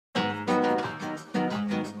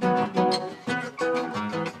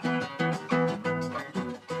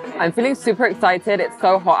I'm feeling super excited. It's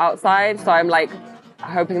so hot outside, so I'm like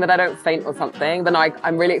hoping that I don't faint or something. But no,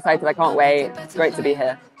 I'm really excited. I can't wait. It's great to be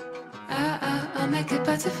here. I'll make it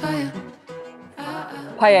better for you.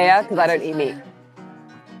 Paella, because I don't eat meat.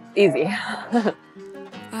 Easy.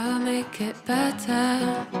 I'll make it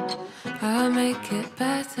better. I'll make it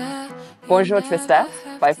better. Bonjour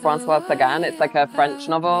Tristesse by Françoise Sagan. It's like a French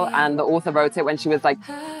novel, and the author wrote it when she was like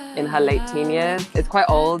in her late teen years. It's quite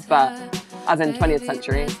old, but as in 20th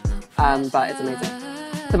century, but it's amazing.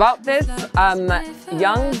 It's about this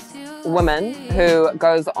young woman who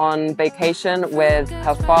goes on vacation with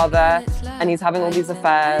her father, and he's having all these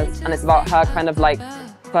affairs, and it's about her kind of like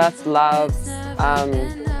first loves.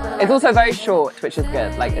 It's also very short, which is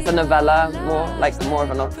good. Like it's a novella,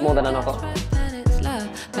 more than a novel.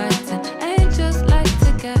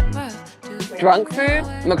 Drunk food,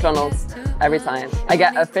 McDonald's, every time. I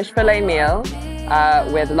get a fish fillet meal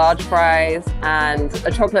with large fries and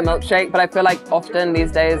a chocolate milkshake, but I feel like often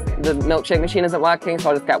these days the milkshake machine isn't working, so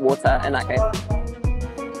I'll just get water in that case.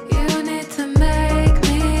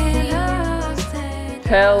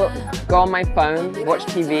 Chill, go on my phone, watch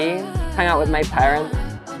TV, hang out with my parents.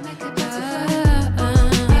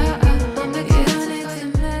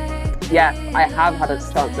 Yes, I have had a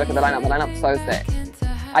chance to look at the lineup. The lineup's so sick.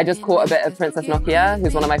 I just caught a bit of Princess Nokia,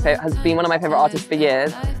 who's has been one of my favorite artists for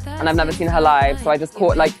years, and I've never seen her live, so I just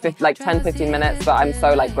caught like 10-15 minutes, but I'm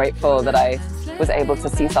so like grateful that I was able to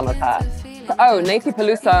see some of her. Oh, Nancy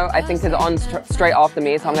Peluso I think is on straight after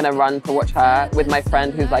me, so I'm gonna run to watch her with my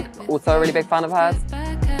friend who's like also a really big fan of hers.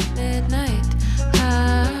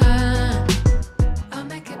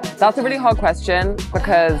 That's a really hard question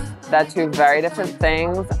because they're two very different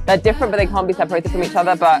things. They're different, but they can't be separated from each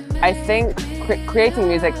other. But I think creating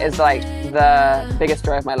music is like the biggest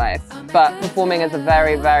joy of my life. But performing is a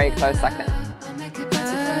very, very close second.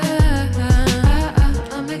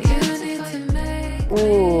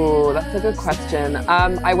 Ooh, that's a good question.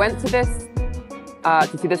 I went to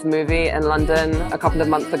see this movie in London a couple of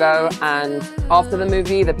months ago, and after the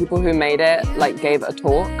movie, the people who made it like gave a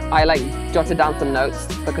talk. I like jotted down some notes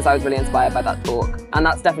because I was really inspired by that talk, and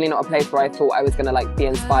that's definitely not a place where I thought I was gonna like be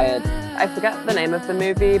inspired. I forget the name of the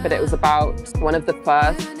movie, but it was about one of the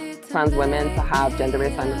first trans women to have gender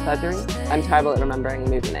reassignment surgery. I'm terrible at remembering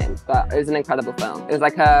movie names, but it was an incredible film. It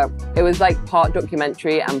was like part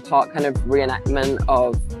documentary and part kind of reenactment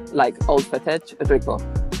of like old footage. It was really cool.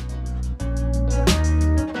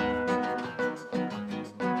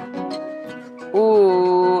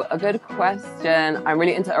 Ooh, a good question. I'm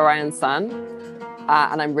really into Orion's Sun,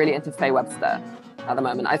 and I'm really into Faye Webster at the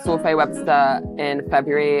moment. I saw Faye Webster in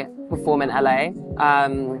February perform in LA,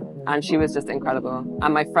 and she was just incredible.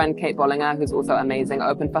 And my friend Kate Bollinger, who's also amazing,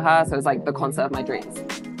 opened for her, so it was like the concert of my dreams.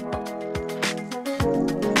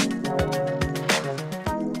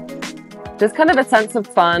 Just kind of a sense of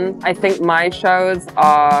fun. I think my shows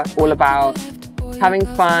are all about having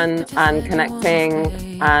fun and connecting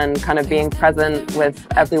and kind of being present with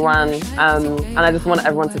everyone. And I just want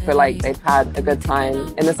everyone to feel like they've had a good time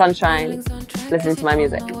in the sunshine, listening to my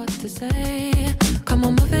music. Come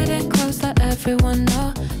on, move it in close, let everyone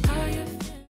know.